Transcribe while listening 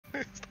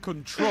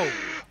control.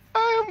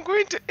 I am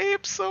going to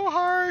ape so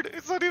hard.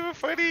 It's not even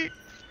funny.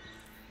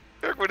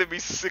 They're going to be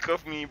sick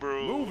of me,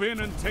 bro. Move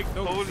in and take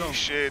those Holy zones.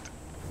 shit.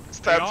 It's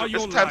time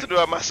to do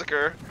a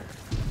massacre.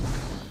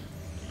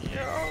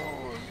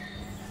 Yo.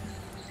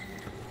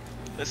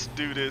 Let's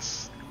do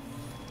this.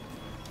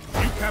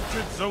 You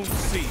captured Zone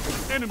C.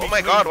 Enemy oh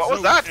my god, what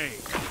was that? A.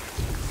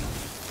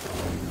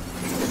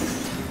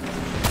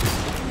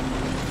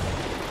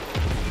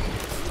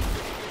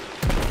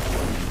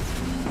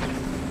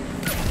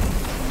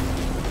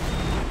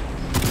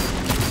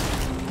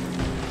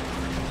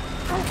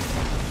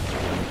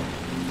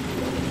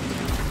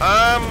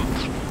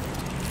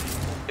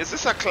 Is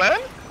this a clan?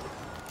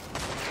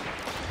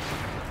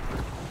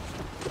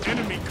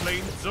 Enemy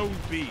claimed Zone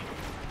B.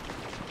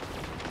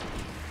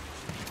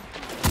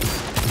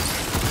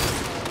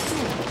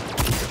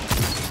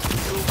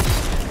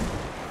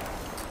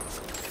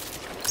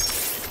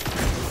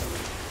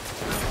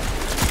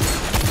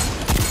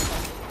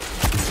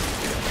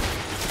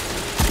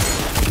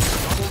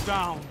 Double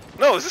down.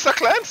 No, is this a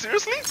clan?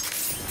 Seriously?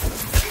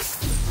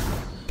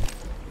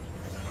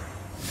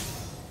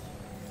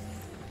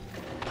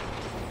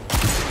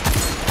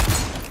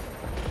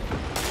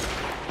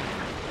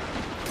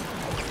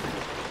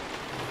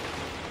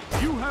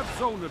 You have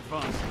zone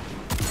advantage.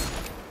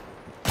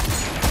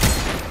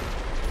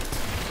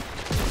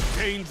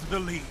 Gains the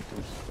lead.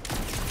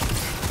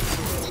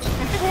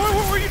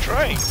 What were you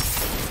trying?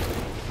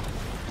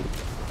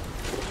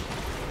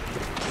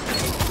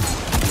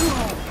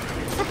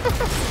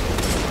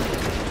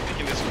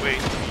 Making this way.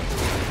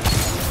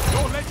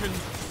 Your legend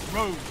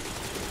rose.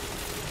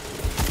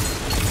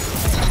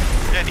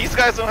 Yeah, these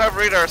guys don't have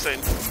radar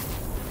sense.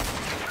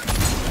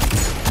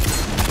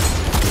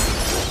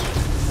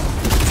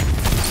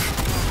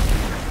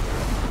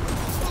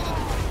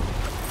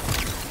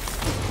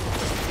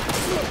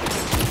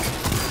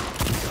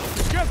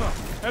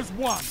 As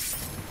one.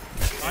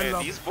 Yeah,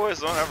 these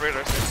boys don't have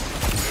radar sense.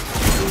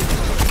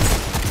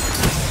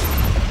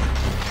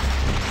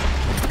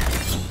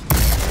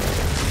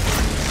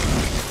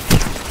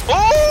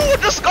 Oh,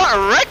 just got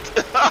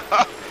wrecked!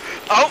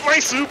 Out my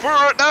super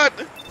at that!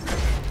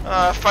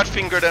 Fat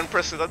fingered and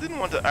pressed it. I didn't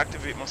want to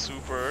activate my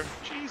super.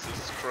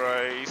 Jesus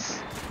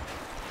Christ.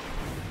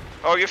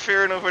 Oh, you're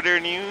faring over there,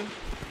 New?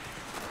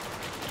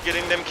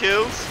 Getting them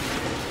kills?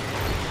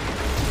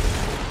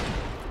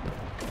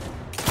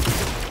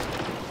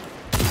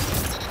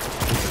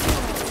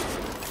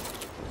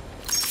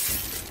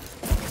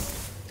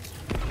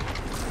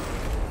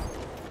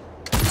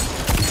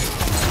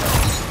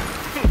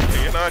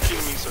 Not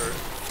killing me, sir.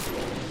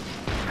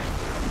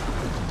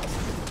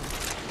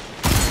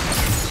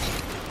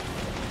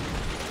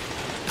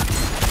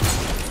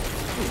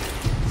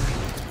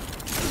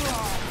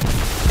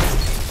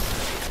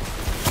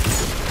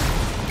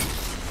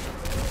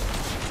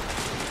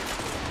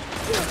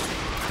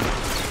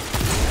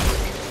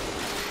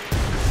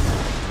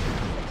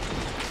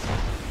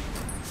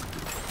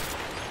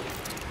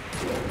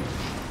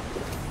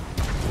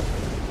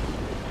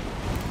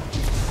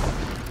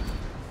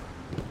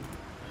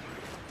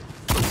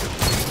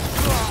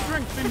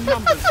 In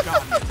numbers,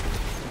 Guardian.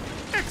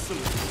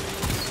 Excellent.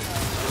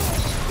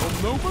 Your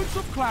moments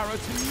of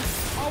clarity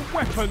are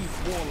weapons,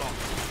 Warlock.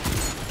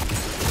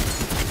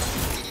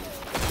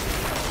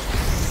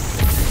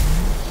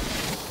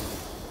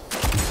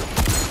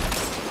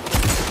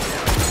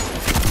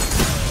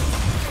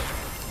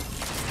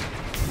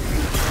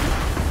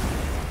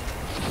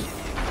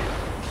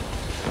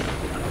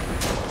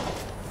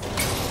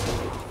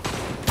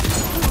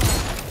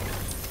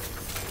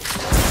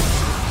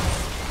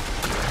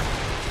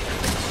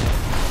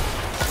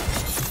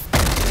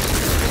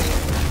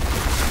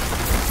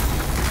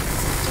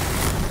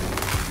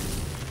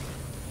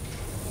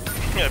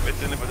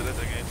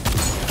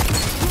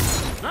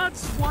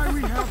 That's why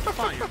we have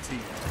fire team.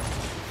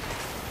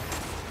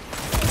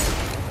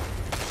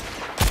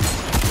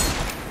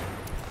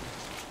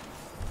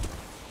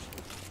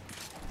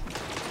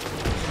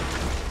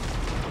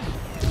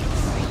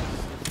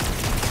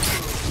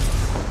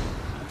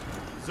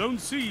 Zone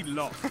C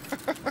locked.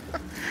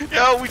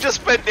 Yo, we just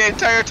spent the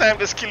entire time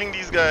just killing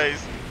these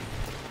guys.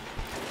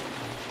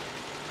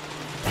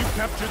 You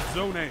captured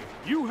Zone A.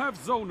 You have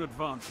zone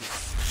advantage.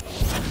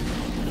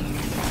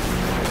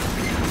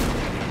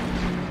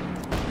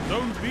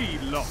 Zone B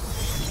locked.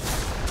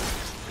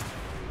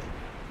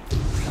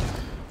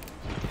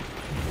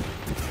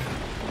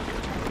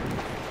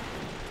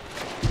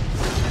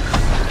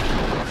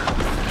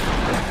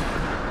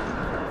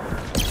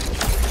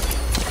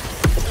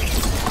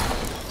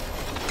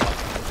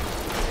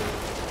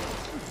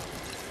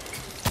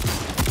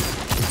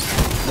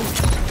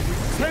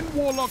 With 10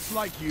 warlocks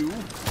like you,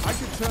 I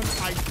can turn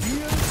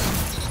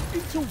ideas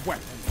into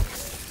weapons.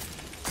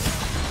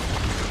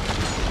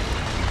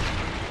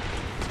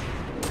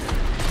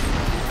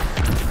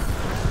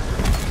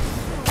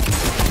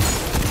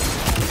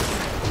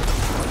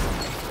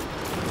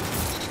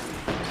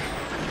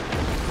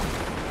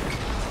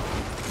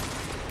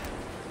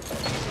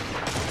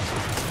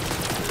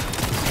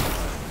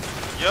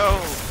 Yo,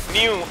 New,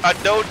 new. I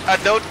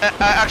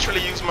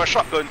actually use my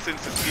shotgun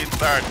since this game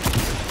started.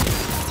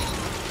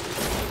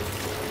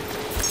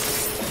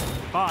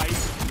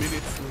 5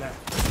 minutes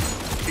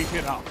left. Keep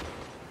it up.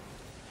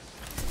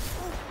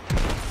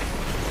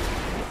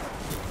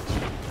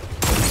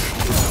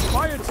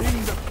 Fire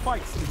team that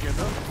fights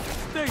together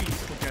stays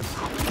together.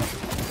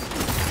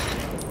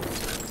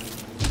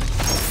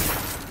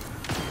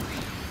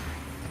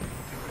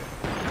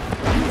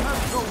 You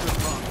have zone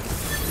advantage.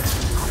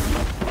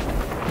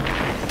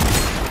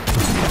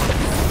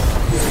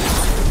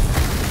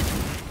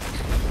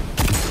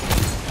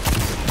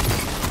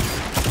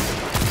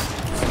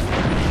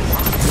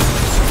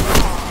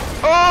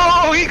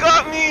 Oh, he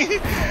got me!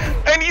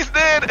 And he's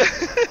dead!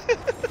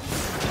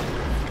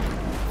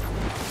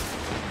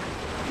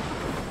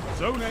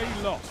 Zone A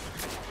lost.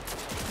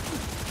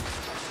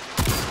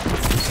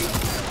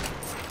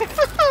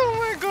 Oh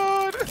my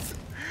god!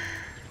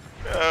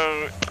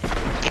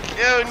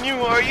 Yo,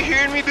 New, are you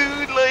hearing me,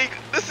 dude? Like,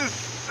 this is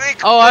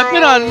sick, Oh, bro. I've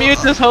been on mute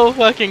this whole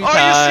fucking time.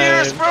 Are you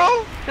serious,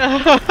 bro?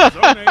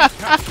 Zone A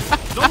captured.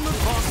 Zone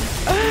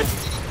advantage.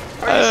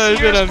 I've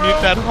been on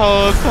mute that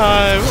whole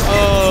time.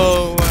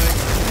 Oh my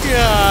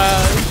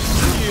gosh.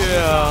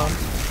 Yeah.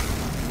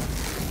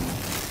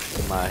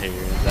 I'm not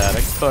hearing that.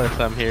 Of course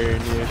I'm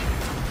hearing you.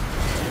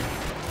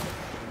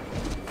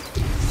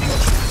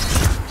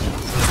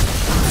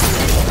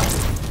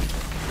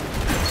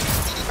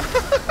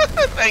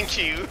 Thank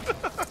you.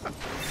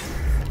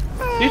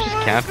 You're just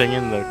camping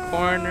in the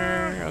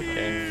corner.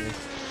 Okay.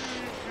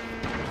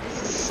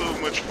 So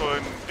much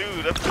fun.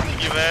 Dude, I'm telling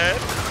you, man.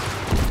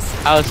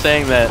 I was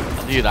saying that,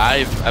 dude.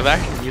 I've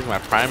actually used my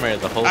primary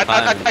the whole time.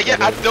 I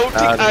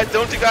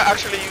don't think I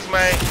actually use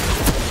my.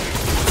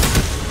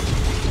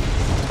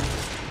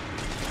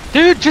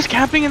 Dude, just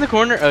camping in the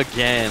corner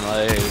again,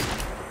 like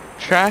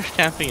trash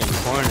camping in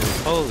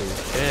corners. Holy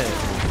shit.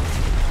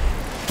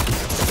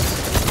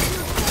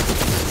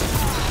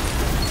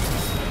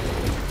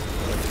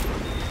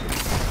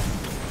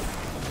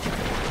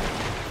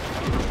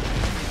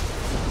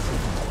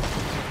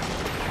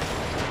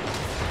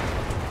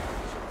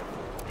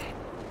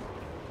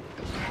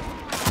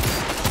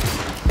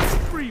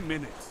 3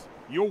 minutes.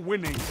 You're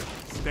winning.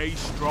 Stay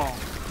strong.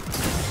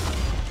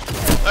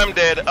 I'm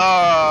dead.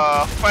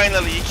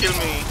 Finally, he killed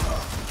me.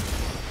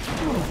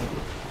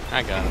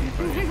 I got him.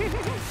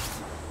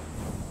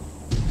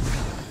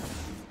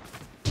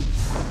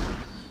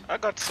 I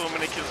got so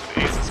many kills with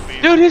Ace of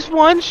Spades. Dude, he's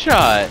one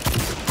shot.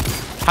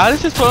 How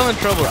does his total in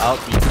trouble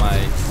outbeat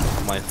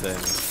my thing?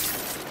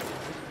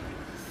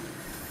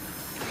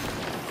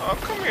 Oh,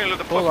 come here,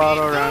 little Full puppy.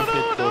 auto round No,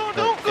 hit, full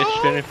don't It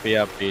go. shouldn't be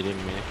outbeating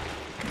me.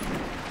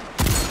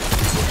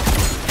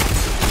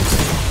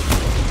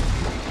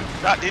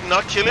 That did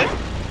not kill him?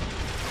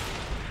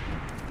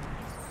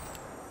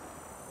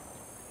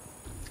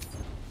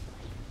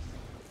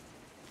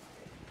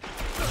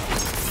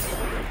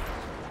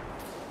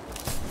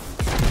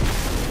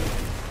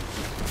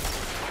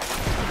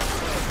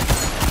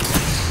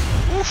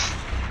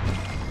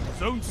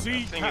 Zone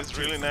C thing is captured.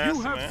 really nasty,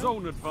 You have man.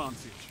 zone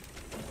advantage.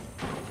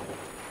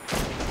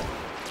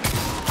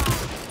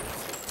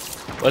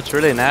 What's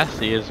really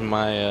nasty is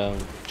my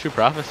True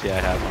Prophecy I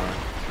have on.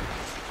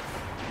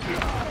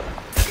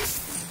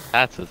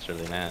 That's what's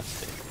really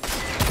nasty.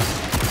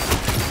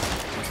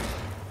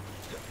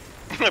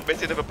 I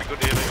bet you never pick a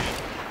deal again.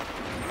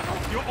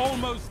 You're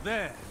almost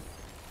there.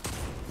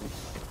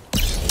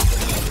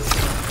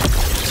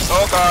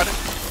 Oh god.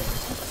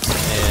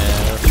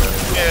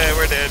 Yeah, Yeah,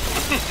 we're dead.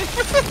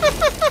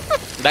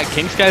 that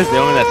King Sky's the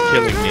only that's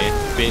killing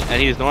me.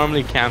 And he's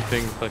normally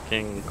camping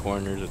fucking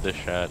corners with this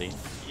shotty.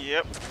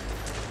 Yep.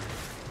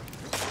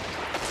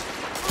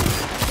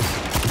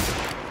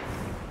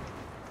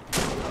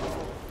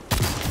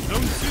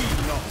 Zone C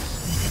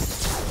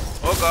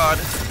lost. Oh god.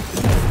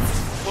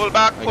 Pull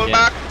back, pull Again.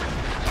 back.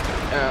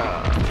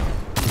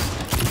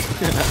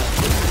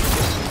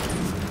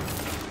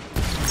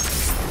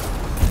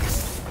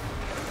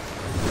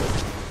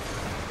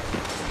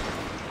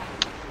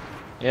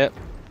 Yep,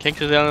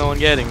 Kinks is the only one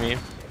getting me.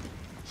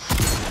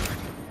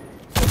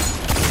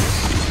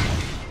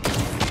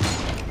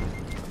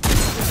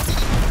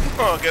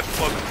 Oh, get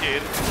fucked,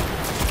 kid.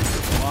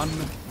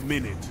 1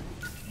 minute.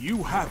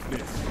 You have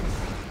this.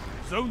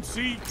 Zone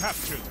C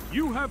captured.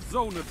 You have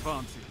zone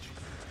advantage.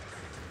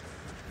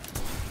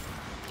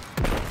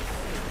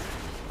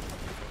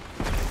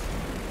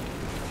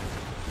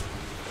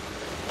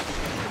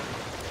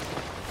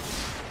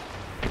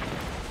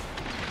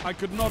 I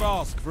could not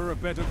ask for a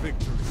better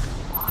victory.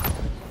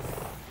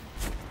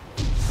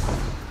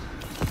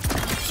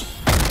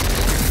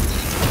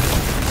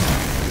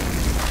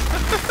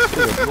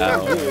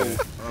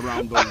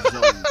 Around those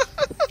zones.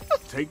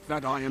 Take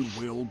that iron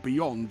will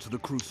beyond the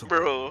crucible.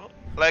 Bro,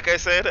 like I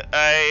said,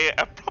 I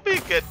probably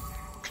get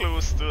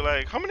close to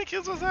like, how many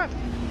kills was that?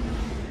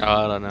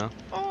 Oh, I don't know.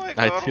 Oh my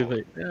I god. too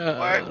late.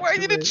 Why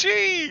did it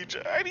change?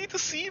 I need to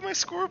see my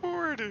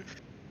scoreboard.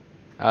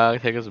 I'll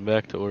take us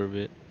back to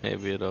orbit.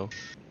 Maybe it'll.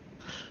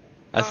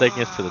 I was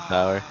taking us to the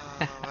tower.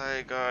 Oh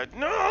my god.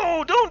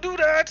 No, don't do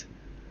that.